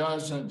that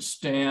doesn't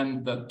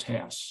stand the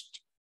test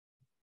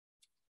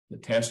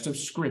of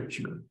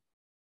Scripture,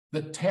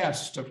 the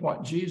test of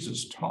what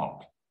Jesus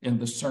taught in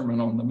the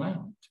Sermon on the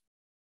Mount,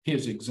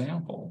 his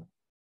example,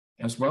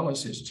 as well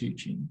as his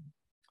teaching.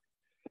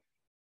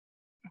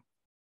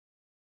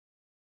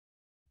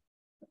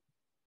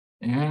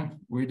 Yeah,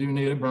 we do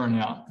need a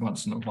burnout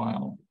once in a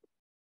while.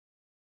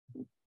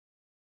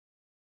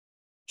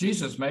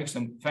 Jesus makes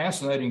a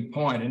fascinating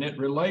point, and it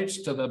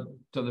relates to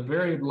the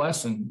very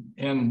lesson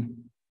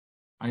in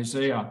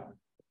Isaiah.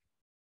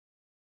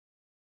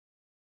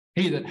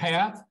 He that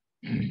hath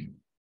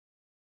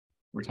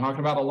We're talking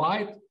about a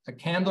light, a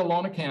candle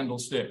on a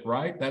candlestick,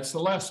 right? That's the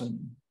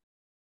lesson.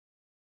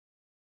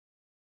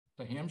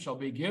 To him shall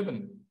be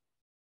given,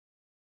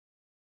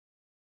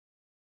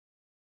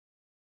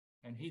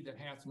 and he that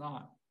hath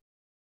not,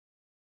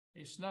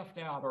 he snuffed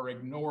out or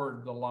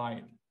ignored the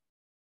light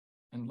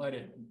and let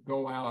it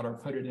go out or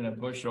put it in a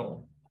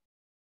bushel.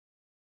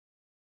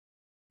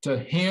 To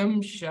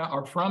him shall,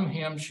 or from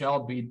him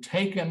shall be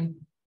taken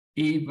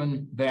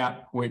even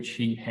that which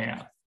he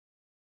hath.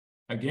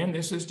 Again,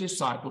 this is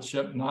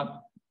discipleship,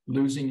 not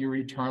losing your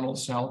eternal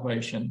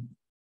salvation.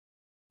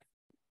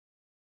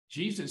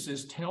 Jesus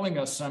is telling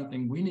us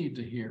something we need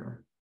to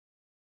hear.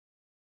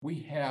 We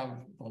have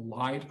the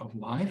light of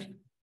life.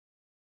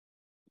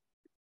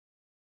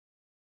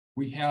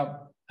 We have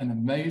an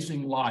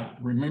amazing light.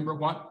 Remember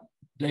what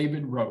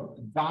David wrote: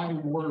 thy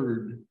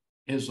word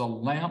is a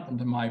lamp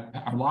unto my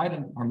a light,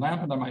 or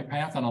lamp unto my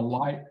path, and a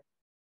light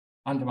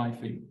unto my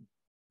feet.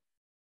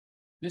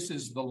 This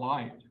is the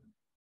light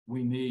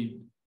we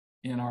need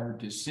in our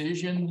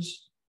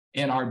decisions,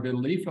 in our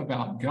belief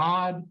about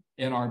God,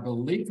 in our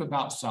belief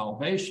about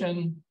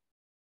salvation.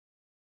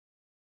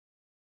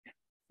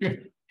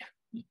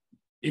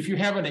 If you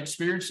haven't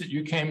experienced it,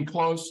 you came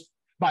close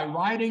by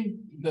writing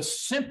the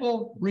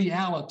simple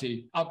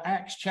reality of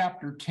Acts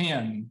chapter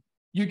 10.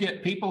 You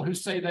get people who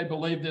say they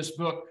believe this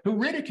book, who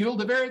ridicule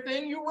the very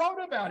thing you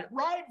wrote about it,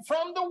 right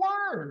from the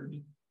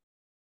Word.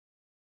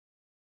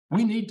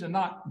 We need to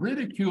not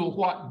ridicule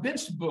what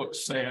this book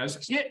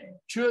says.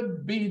 It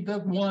should be the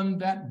one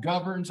that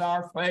governs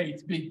our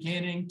faith,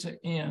 beginning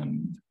to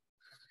end.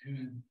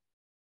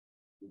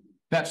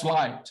 That's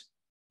light.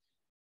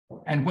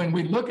 And when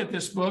we look at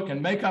this book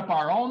and make up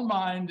our own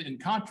mind in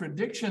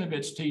contradiction of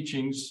its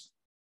teachings,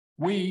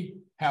 we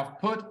have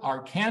put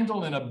our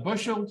candle in a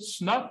bushel,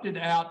 snuffed it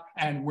out,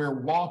 and we're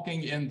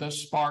walking in the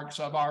sparks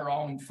of our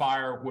own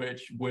fire,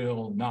 which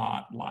will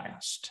not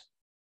last.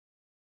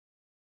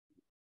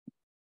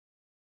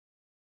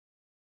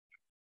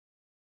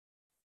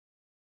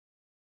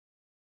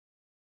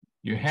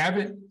 You have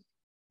it?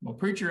 Well,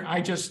 preacher,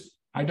 I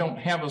don't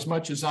have as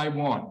much as I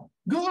want.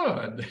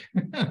 Good.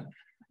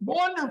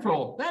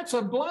 Wonderful. That's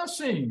a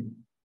blessing.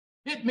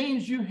 It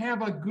means you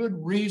have a good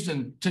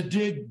reason to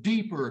dig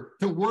deeper,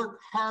 to work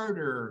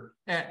harder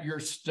at your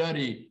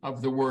study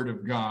of the Word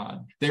of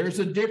God. There's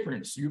a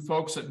difference. You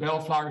folks at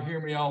Bellflower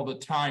hear me all the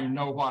time,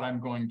 know what I'm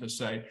going to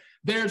say.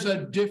 There's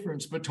a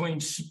difference between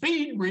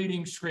speed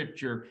reading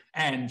Scripture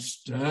and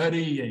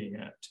studying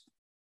it.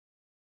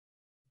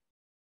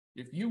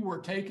 If you were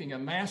taking a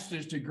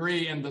master's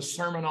degree in the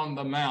Sermon on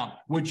the Mount,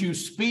 would you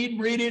speed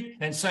read it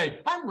and say,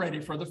 I'm ready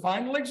for the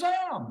final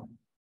exam?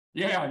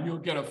 Yeah, you'll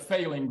get a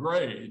failing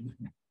grade.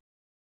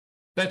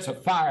 That's a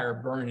fire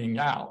burning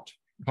out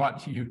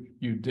what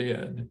you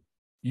did.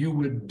 You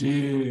would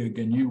dig,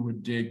 and you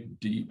would dig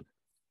deep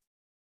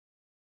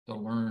to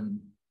learn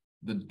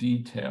the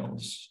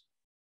details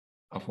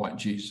of what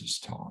Jesus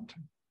taught.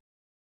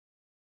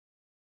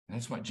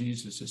 That's what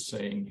Jesus is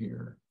saying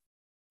here.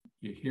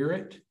 You hear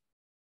it?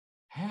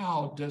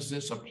 How does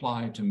this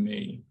apply to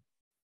me?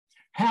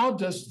 How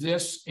does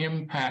this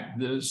impact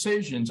the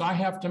decisions I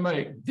have to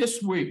make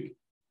this week,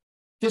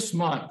 this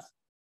month,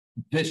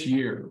 this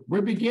year?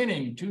 We're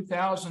beginning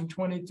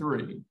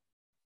 2023.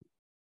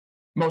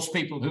 Most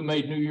people who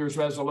made New Year's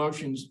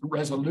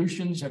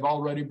resolutions have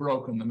already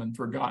broken them and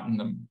forgotten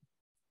them.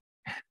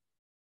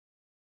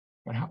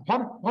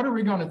 But what are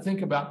we going to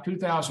think about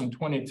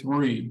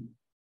 2023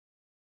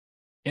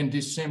 in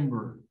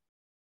December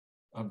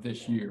of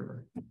this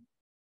year?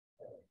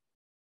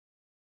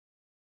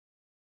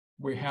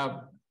 We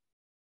have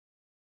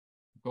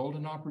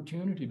golden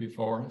opportunity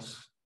before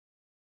us.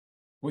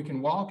 We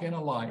can walk in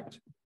a light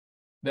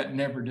that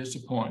never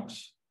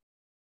disappoints,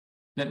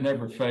 that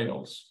never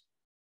fails,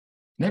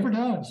 never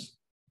does.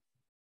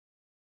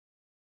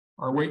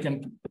 Or we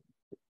can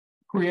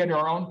create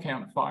our own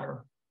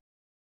campfire.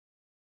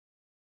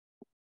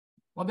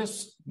 Well,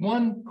 this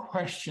one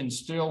question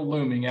still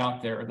looming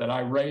out there that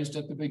I raised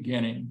at the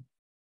beginning.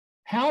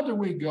 How do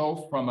we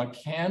go from a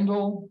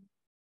candle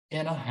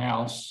in a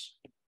house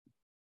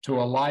to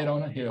a light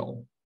on a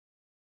hill?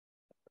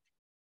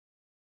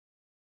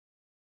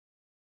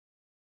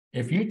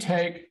 If you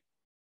take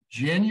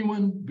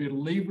genuine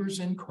believers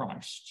in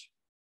Christ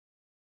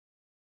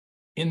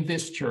in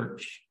this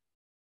church,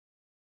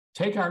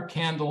 take our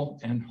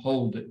candle and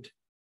hold it.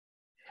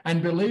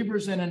 And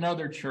believers in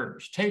another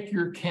church, take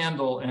your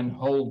candle and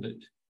hold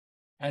it.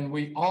 And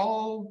we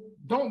all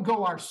don't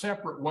go our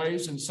separate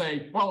ways and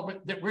say, well,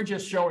 but we're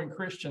just showing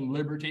Christian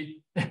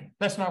liberty.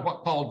 That's not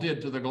what Paul did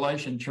to the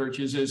Galatian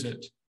churches, is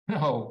it?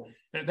 No,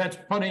 that's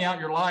putting out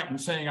your light and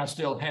saying, I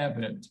still have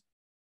it.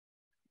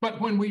 But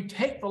when we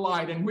take the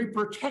light and we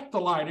protect the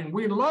light and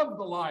we love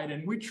the light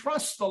and we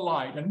trust the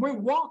light and we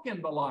walk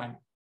in the light,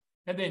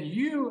 and then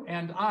you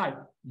and I,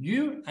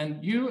 you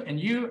and you and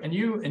you and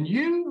you and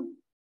you,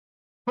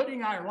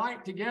 putting our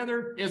light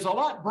together is a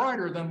lot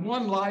brighter than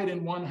one light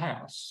in one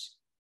house.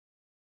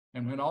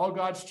 And when all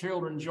God's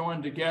children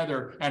join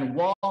together and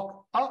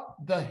walk up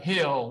the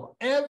hill,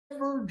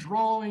 ever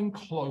drawing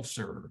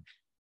closer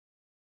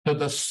to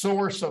the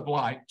source of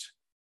light,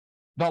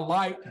 the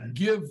light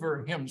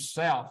giver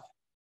himself.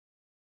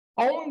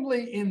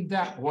 Only in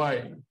that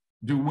way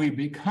do we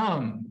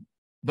become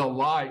the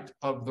light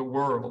of the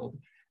world.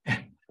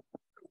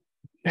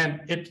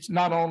 And it's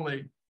not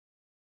only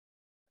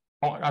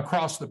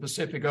across the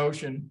Pacific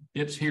Ocean,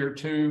 it's here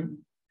too.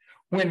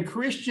 When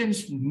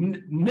Christians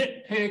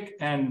nitpick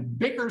and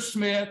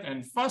bickersmith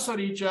and fuss at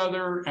each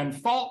other and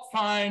fault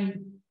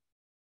find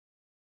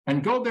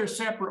and go their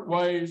separate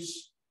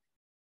ways,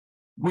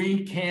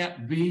 we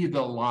can't be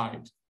the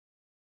light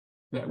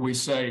that we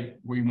say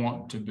we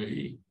want to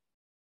be.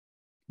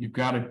 You've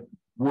got to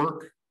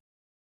work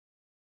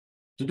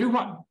to do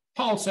what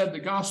Paul said the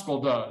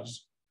gospel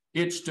does.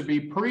 It's to be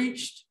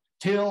preached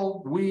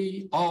till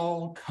we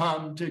all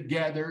come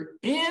together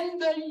in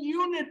the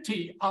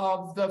unity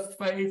of the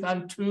faith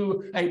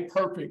unto a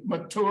perfect,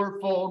 mature,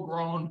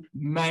 full-grown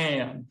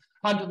man,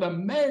 unto the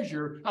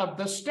measure of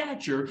the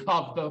stature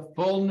of the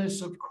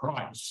fullness of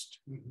Christ.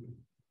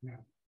 Yeah.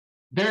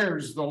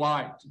 There's the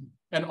light.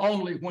 And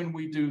only when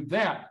we do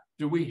that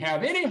do we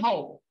have any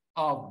hope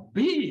of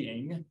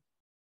being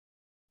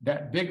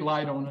that big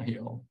light on a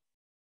hill.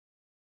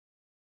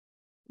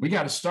 We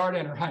got to start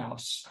in our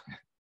house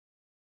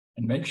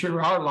and make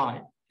sure our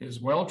light is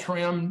well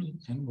trimmed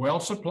and well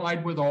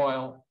supplied with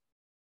oil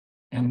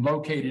and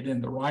located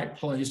in the right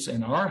place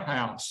in our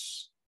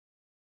house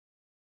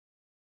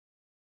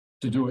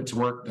to do its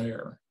work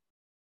there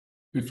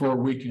before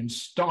we can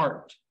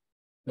start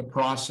the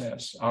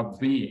process of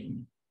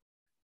being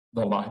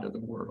the light of the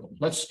world.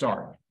 Let's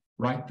start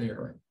right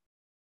there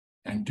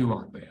and do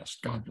our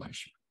best. God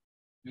bless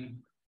you.